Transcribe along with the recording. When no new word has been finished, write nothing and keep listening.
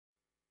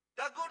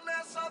The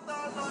goodness of the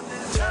Lord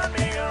is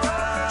turning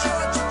around.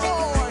 George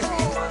Boy,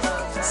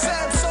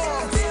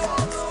 Samson.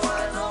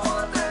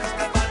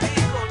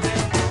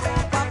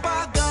 Papa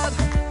God,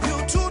 you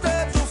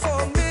today do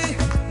for me.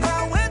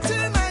 Now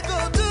waiting I go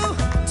do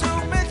to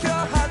make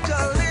your heart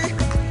jolly.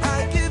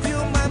 I give you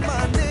my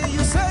money.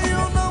 You say you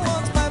don't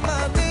want my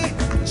money.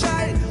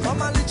 Chai,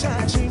 Omali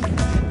Chachim.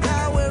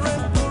 Yahweh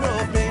and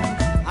Kurobin.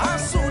 I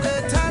saw the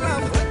time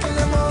I'm breaking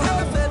them all.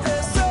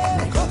 They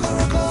say,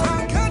 Kokoroko.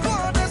 Can't go,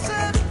 they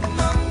say,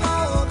 Mama,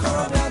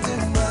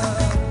 Korobiadina.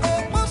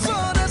 Omoso,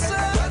 they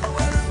say,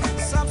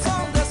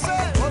 Samson, they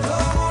say,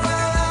 Otomura,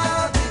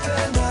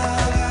 Ditena.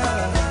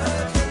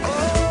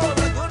 Oh,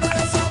 the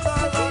goodness of the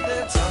Lord,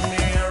 they turn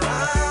me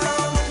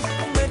around.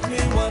 Make me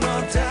wanna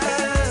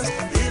dance.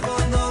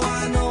 Even though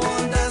I know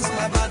one dance,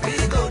 my body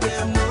go,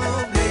 they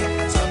move me.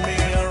 Turn me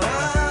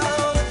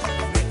around.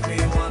 Make me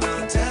wanna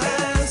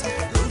dance.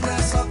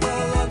 Goodness of the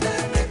Lord,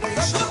 they make me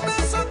shout. The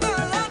goodness of the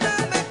Lord,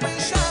 they make me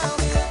shout.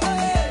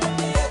 Hey,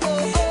 oh,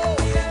 oh, oh.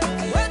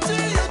 What do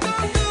you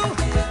gonna do?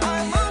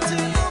 I'm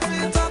mounting up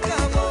in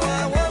Takamo.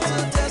 I want to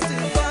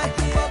testify,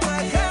 but I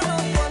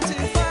cannot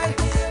quantify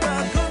the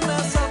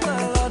goodness of the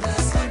Lord.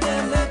 See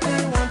them let me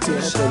want to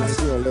shout.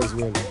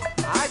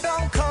 I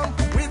don't come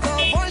with the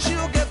voice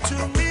you give to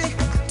me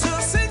to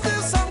sing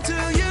this song to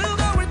you.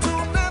 No, it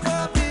will never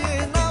be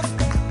enough.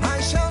 My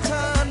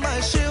shelter and my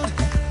shield,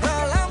 the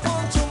lamp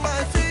unto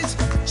my feet.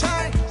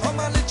 Chai,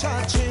 Omali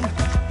Chachim,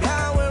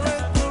 Yahweh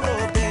and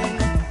Kurobin.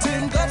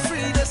 Tim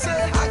Godfrey, they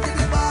say,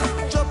 Akidiba,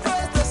 Joe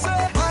Praise, they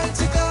say,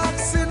 Mighty God,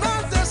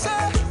 Sinat, they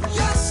say,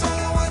 yes, so I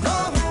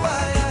know who I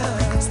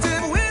am.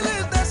 Steve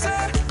Willis, they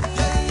say,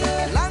 yeah,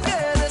 yeah, Lange,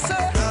 they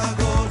say,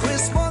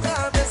 Chris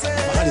Morgan, they say,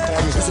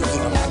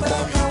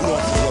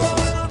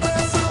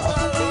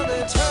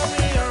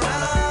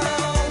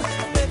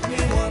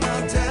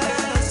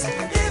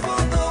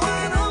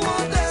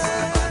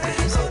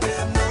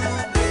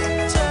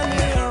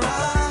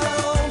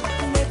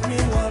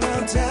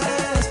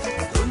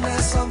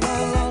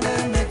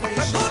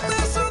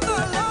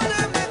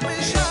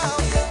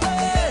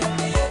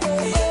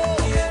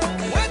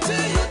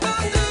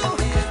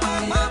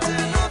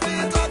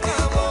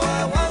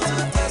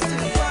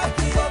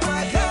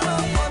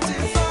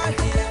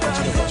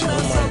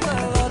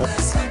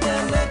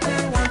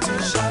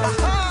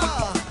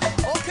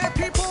 okay,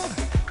 people,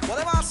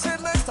 whatever I say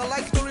next, I'd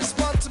like you to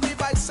respond to me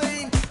by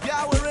saying,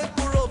 Yahweh and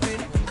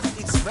Kurobin.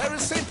 It's very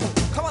simple.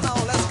 Come on now,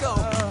 let's go.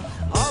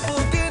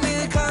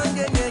 Abugini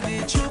kangenge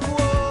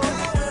gichukwo.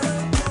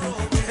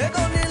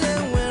 Ego nile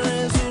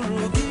nwere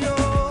zurugio.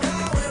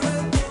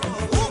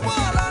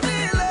 Ụgbọala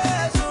niile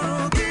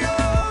ezurugio.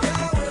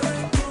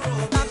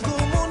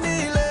 Akụmụ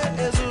niile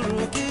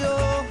ezurugio.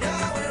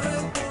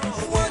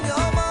 Nwanyị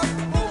ọma,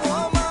 ụmụ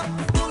ọma,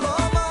 ụlọ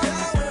ọma.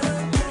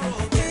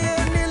 Ihe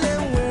niile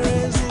nwere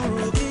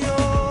ezurugio.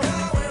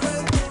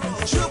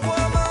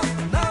 Chukwuma,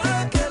 nara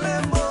ekele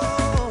mbụ.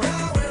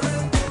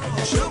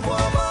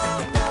 Chukwuma,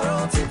 nara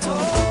otito.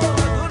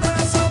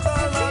 Goodness of the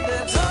Lord,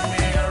 they turn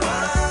me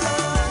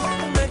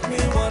around. Make me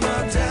wanna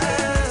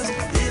dance.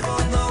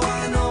 Even though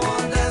I know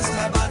one dance,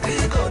 my body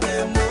go,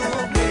 they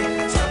move me.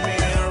 Turn me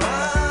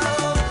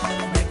around.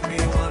 Make me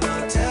wanna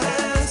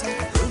dance.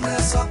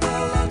 Goodness of the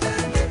Lord, they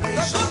make me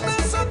shout. The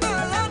goodness of the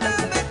Lord, they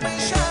make me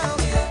shout.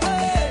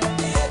 Hey,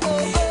 oh,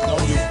 oh,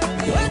 oh.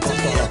 What do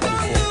you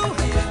gonna do?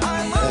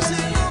 I'm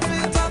mounting up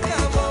in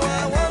Takamo.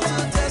 I want to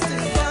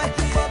testify,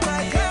 but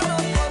I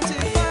cannot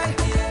quantify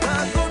the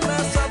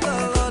goodness of the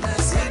Lord.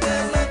 See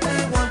them let me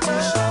want to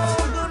shout.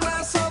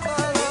 Goodness of the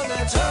Lord,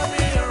 they turn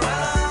me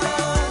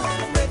around.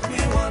 Make me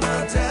wanna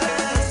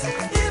dance.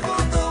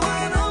 Even though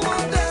I know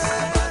one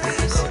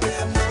dance, so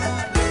they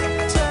move me.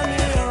 Turn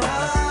me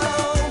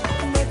around.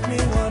 Make me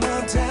wanna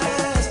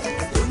dance.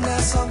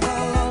 Goodness of the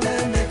Lord,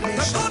 they make me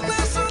shout. The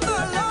goodness of the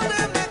Lord,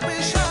 they make me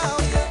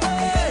shout.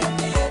 Hey,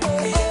 oh,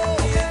 oh,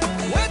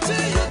 oh. What do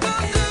you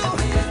gonna do?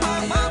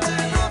 I'm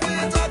mounting up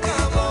in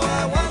Takamo.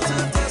 I want to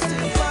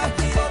testify,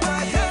 but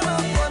I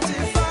cannot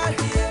quantify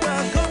the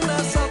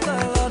goodness of the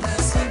Lord.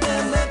 See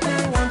them let me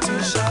want to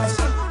shout.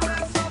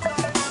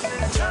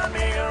 Turn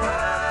me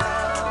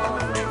around,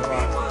 make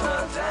me wanna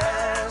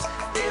dance,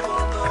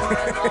 even though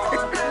I know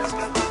one dance.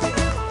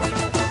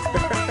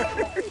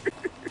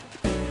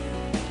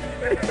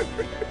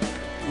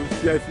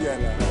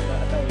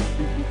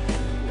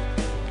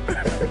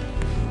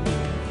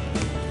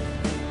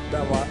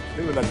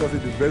 They will cause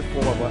it the best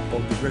form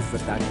of the best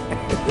attack.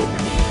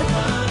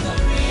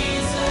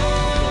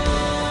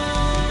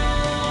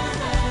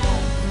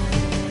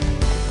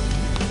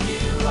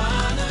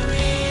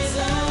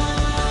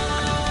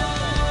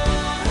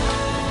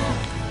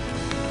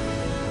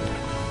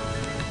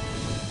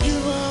 You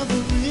are the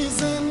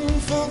reason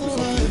for the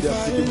life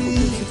I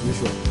lead,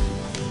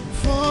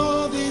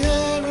 for the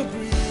air I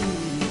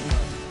breathe,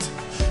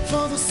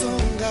 for the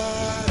song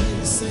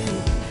I sing.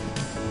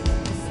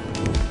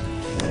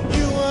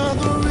 You are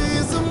the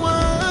reason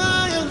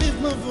why I lift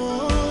my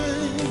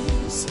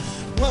voice,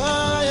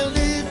 why I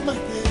lift my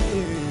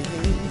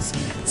hands.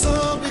 It's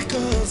all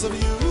because of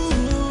you.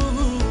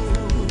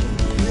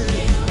 Yeah.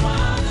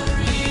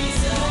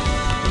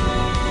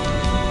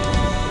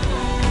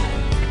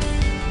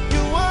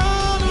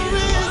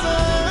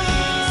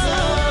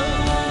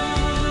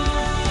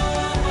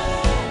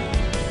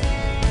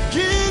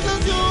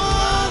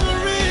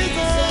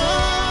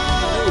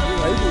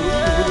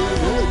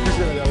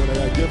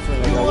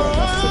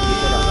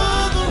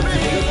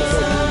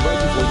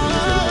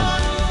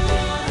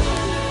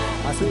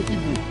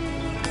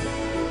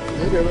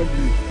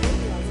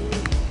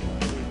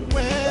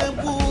 Where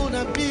would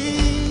I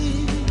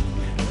be?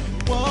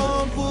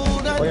 What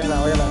would I do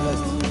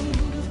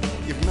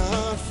if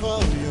not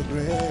for your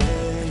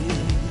grace?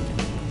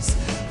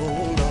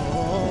 Oh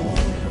Lord,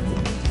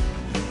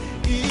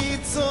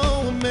 it's so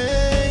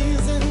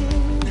amazing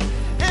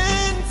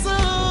and so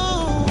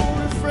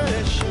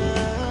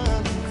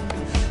refreshing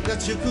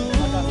that you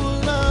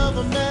could love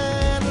a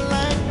man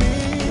like me.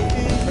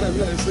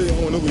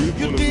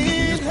 You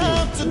didn't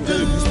have to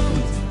do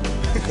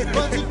it,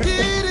 but you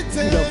did it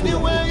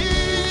anyway.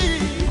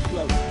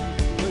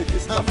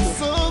 I'm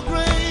so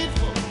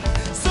grateful,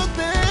 so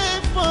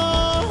thankful.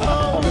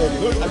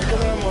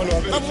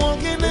 I'm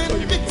walking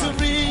in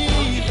victory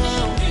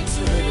now.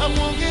 I'm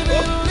walking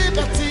in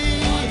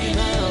liberty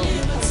now.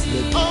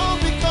 All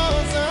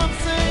because I'm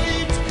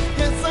saved.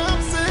 Yes,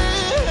 I'm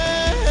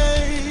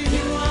saved.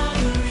 You are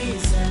the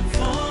reason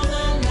for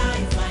the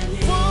life I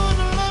live, For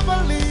the love I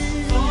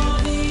live,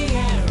 for the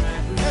air I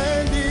breathe,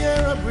 and the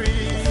air I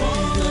breathe.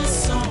 for the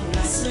song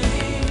I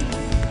sing.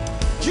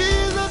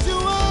 Jesus, you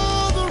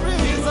are the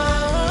reason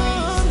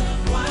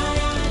Why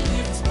I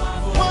lift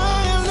my voice,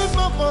 why I lift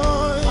my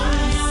voice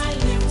why I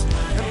lift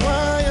my and hand.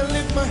 why I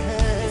lift my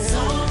hands. It's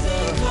all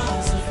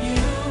because of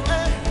you.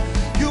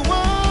 You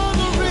are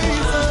the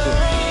reason.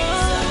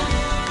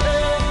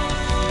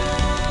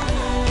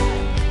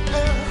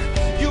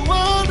 You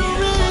are the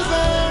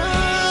reason.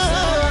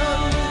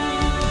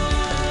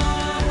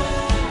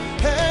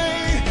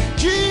 Hey,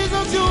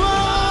 Jesus, you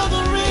are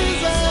the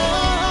reason.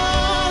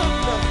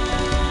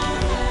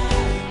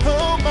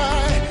 Oh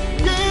my,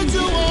 yes,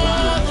 you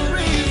are the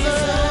reason.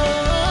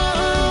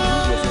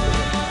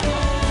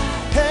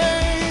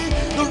 Hey,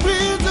 the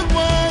reason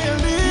why I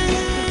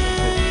live.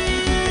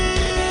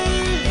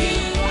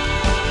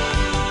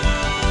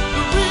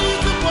 The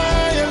reason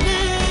why I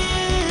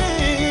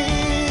live.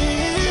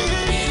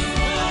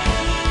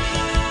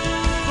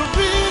 The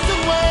reason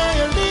why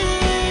I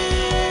live.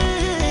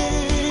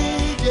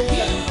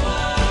 Yeah.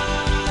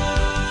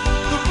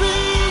 The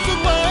reason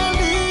why I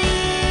live.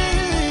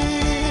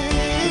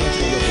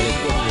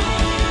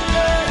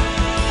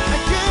 I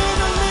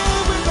cannot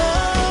live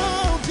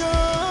without you.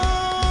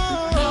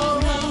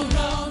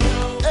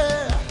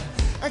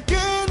 I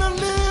cannot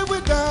live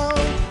without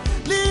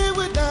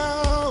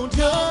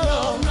you.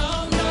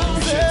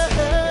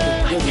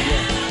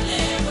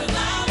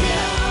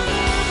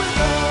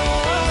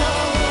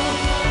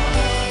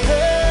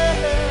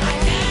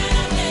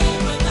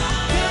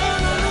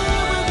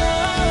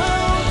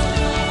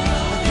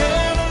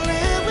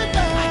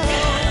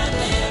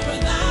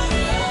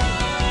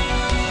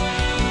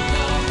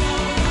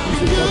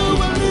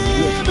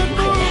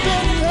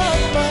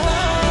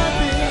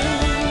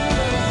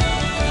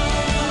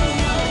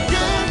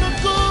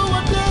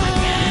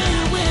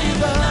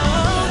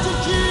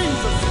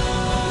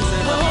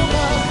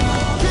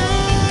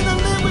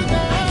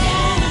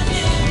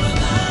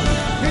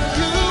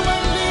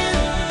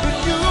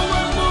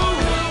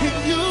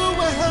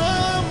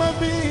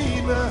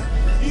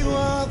 You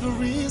are the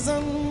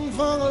reason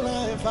for the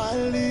life I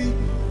live,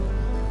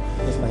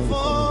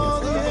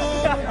 for the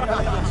air,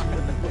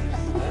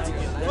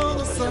 for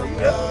the sun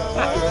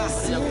I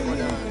see.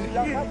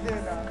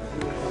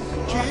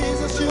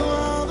 Jesus, you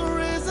are the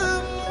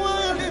reason why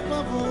I lift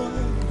my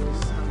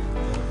voice,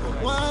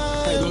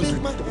 why I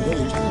lift my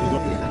hands.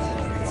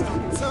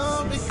 It's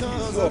all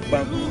because of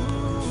you.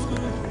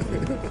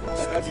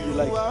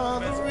 You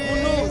are the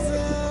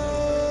reason.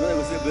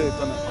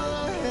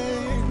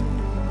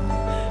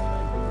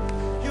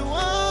 You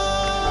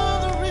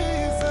are the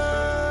reason.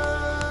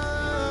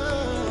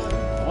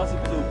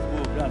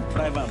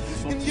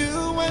 In you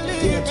I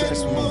live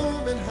and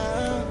move and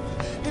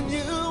have. In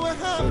you I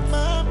have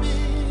my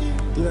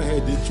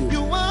being.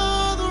 You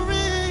are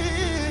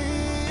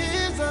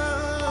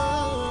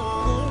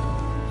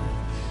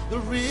the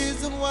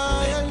reason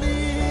why I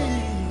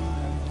live.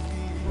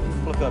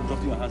 Look up,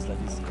 drop your hands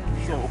like this.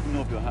 So open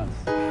up your hands.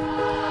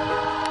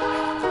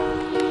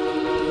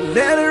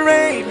 Let it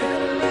rain,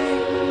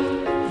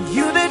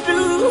 you that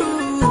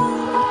do.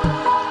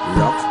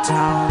 Rock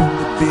town,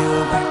 the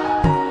building.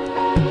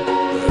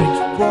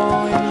 Rich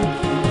boy,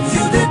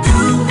 you that do.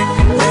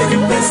 Let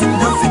it best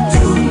nothing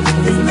do.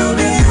 If not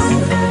you,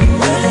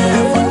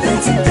 well, for day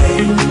today.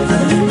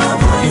 Learning my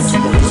voice,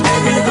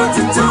 maybe go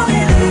to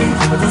Tony Day.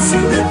 Cause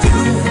you that do.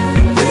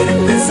 Let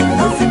it best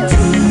nothing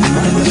do.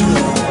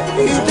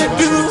 You that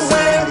do.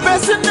 Let it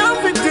best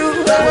nothing do.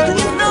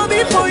 You know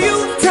before you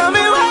tell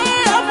me why.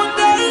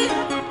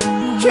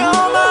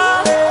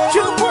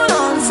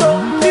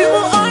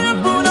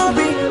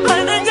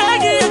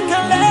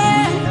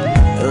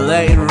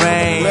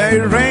 Let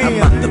it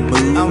rain,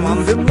 I'm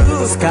on the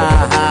move, sky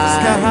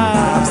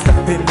high. I'm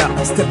stepping up,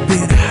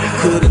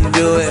 couldn't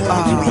do it,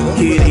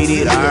 hit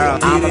it all.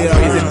 I'm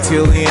crazy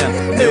till here,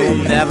 no,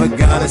 I'm never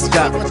gonna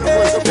stop.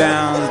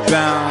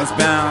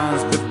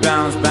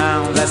 Bounce,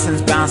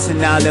 lessons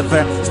bouncing all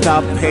over.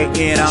 Stop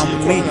hating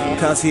on me,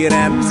 cause it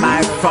ain't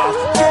my fault.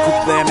 You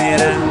could blame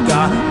it on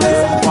God.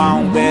 If you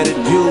want better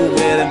do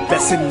it, and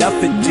best enough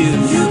to do.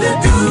 You the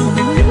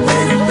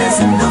do.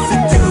 person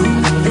nothing do.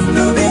 If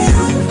no be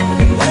you,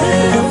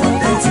 well, from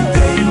day to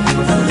day,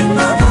 I lift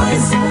my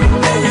voice,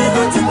 and you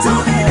got to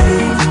tell me that,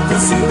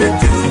 'cause you the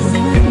do,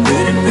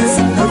 waiting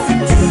person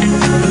nothing do.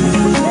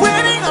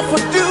 Waiting up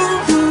for do,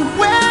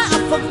 where I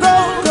for go,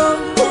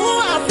 who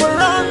I for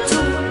run to.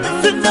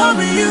 If it don't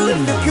be you,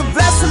 if you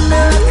bless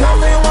me, call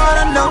me what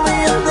I know me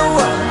in the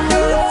world.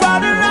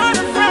 Father and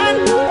a friend,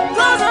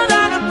 closer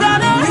than a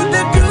brother. You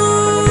the do,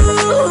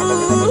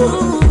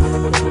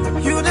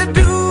 you the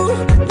do,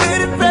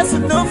 waiting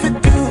person nothing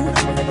do.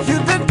 You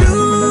the do,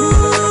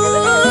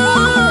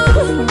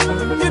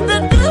 you the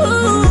do,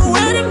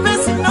 waiting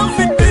person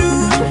nothing do.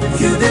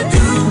 You the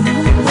do,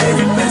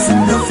 waiting person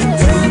nothing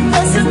do.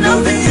 Person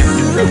nothing you.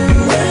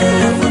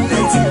 Where from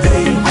day to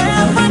day,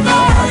 where from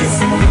night,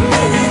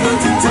 where you go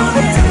to tell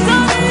me to go.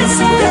 Cause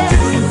you the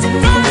do,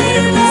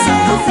 waiting person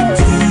nothing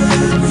do.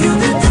 You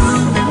the do,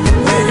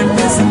 waiting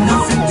person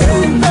nothing do.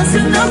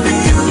 Person nothing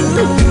you.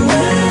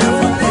 Where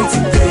from day to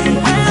day,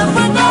 where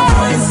from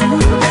night,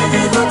 where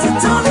you go to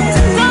tell me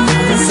to go.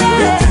 Cause you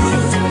the do,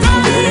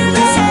 waiting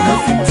person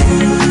nothing do.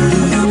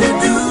 You the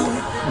do,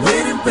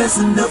 waiting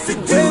person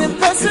nothing do.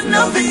 Person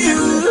nothing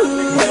you.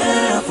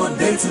 Where from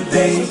day to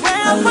day, I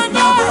lift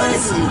my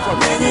voice,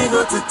 and you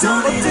go to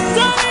Tony Day.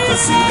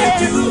 Cause you the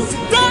do,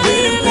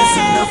 waiting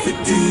person nothing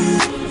do.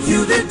 You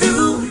the do,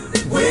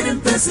 waiting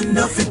person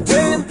nothing do.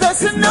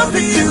 Person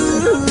nothing you.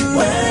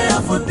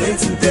 Where from day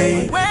to day,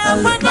 I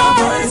lift my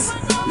voice,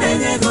 and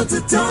you go to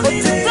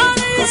Tony Day.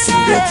 Cause you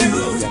the do,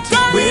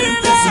 waiting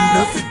person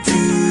nothing do.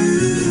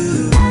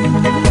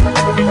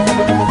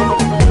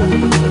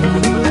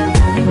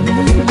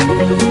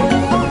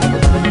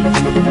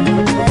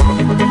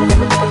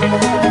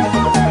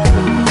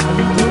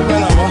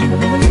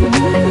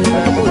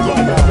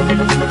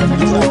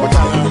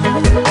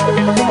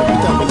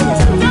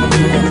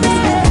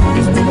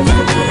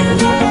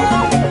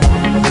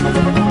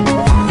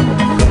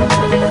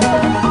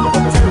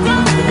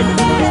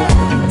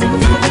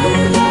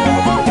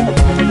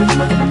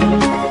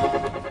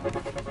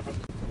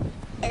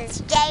 It's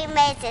J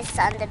Moses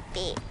on the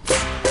beat.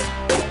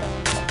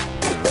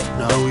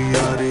 Now we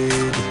are ready.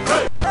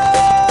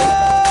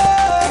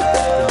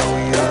 Now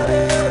we are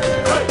ready.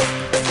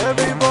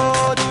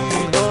 Everybody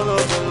turn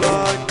up the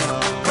light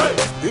now.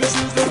 This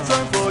is the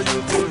time for you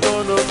to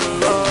turn up the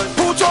light.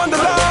 Put on the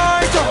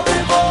light.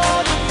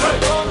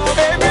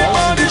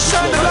 Everybody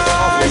shine the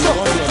light.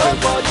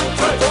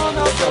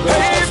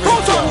 Hey,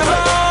 put on the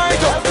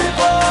light.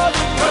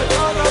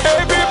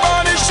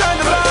 Everybody shine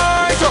the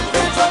light.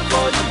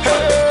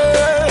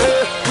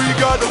 Hey, we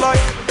got the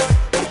light.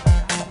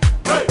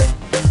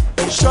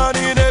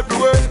 Shining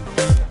everywhere.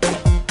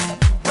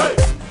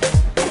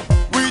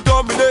 We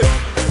dominate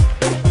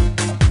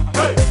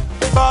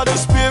by the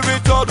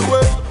spirit of the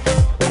way.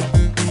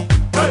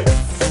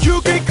 You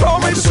can call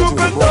me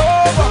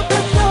supernova.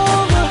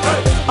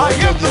 I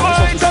am the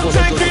light, I'm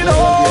taking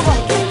over.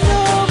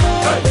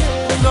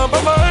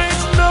 Number mind,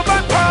 number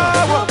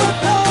power.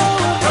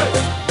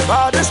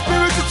 By the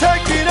spirit you're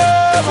taking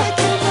over.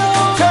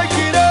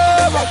 Taking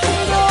over.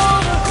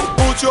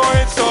 Put your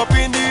hands up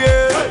in the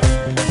air.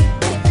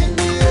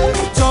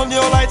 Turn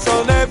your lights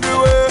on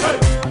everywhere.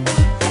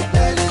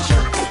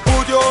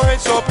 Put your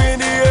hands up in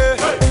the air.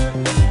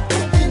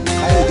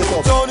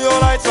 Turn your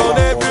lights on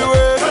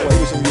everywhere.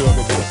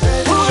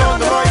 Put on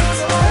the lights,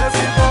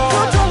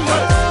 everybody,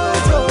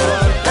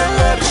 and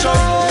let it shine.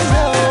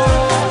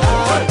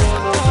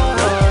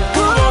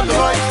 Put on the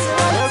lights,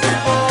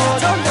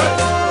 everybody,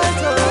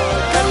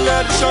 and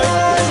let it shine.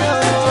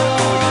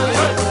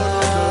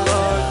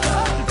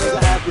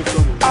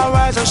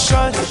 Arise and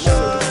shine,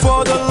 for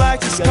the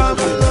light is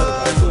coming.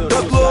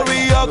 The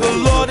glory of the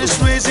Lord is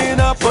raising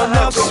up on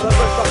us.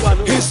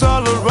 He's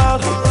all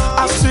around,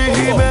 I see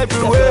him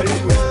everywhere.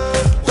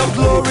 The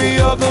glory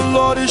of the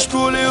Lord is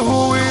truly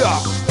who we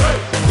are.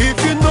 If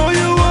you know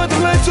you are the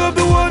light of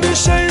the world, we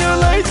shine a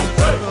light.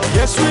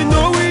 Yes, we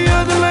know we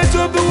are the light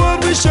of the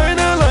world, we shine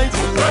a light.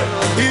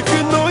 If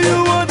you know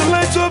you are the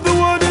light of the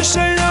world, we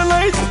shine a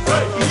light.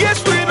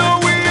 Yes, we know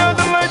we are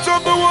the light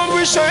of the world,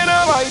 we shine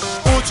a light.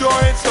 Put your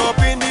hands up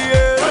in the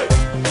air.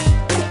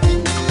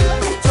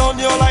 Turn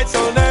your lights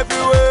on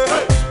everywhere.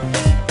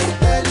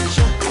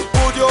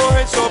 Put your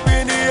hands up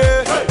in the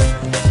air.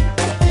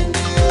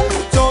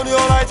 Turn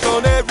your lights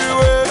on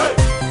everywhere.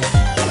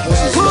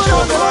 Put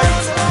on the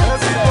lights,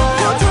 everybody.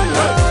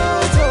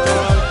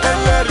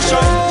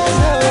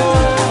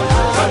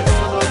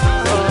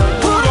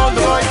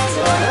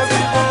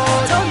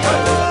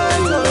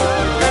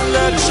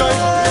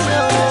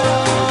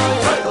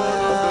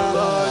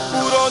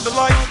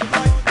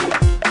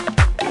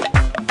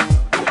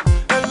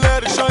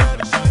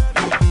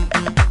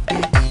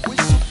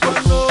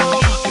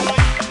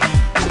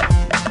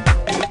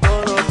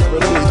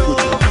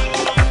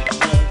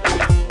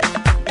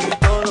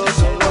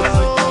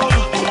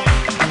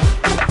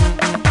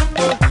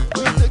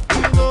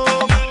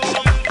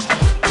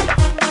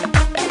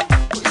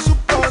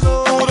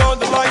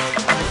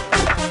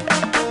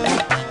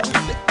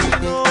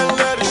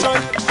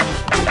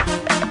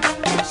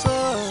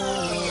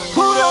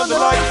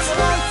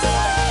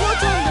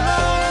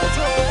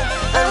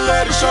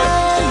 let it shine.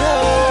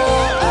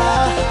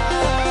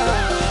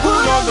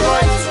 Put on the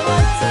lights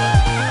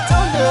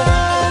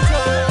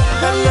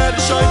and let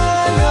it shine.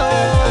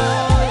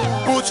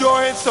 Put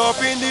your hands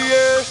up in the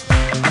air.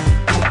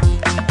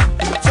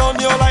 Turn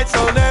your lights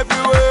on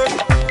everywhere.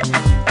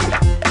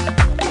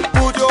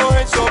 Put your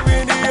hands up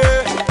in the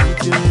air.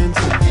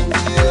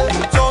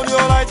 Turn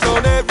your lights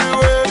on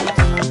everywhere.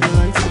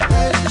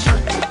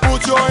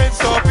 Put your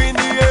hands up in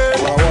the air.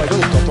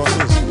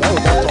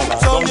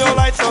 Turn your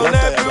lights on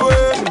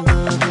everywhere.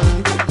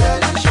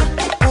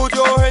 Put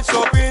your hands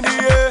up in the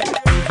air.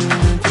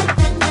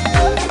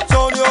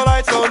 Turn your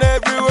lights on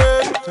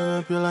everywhere. Turn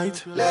up your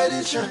light, let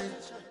it shine.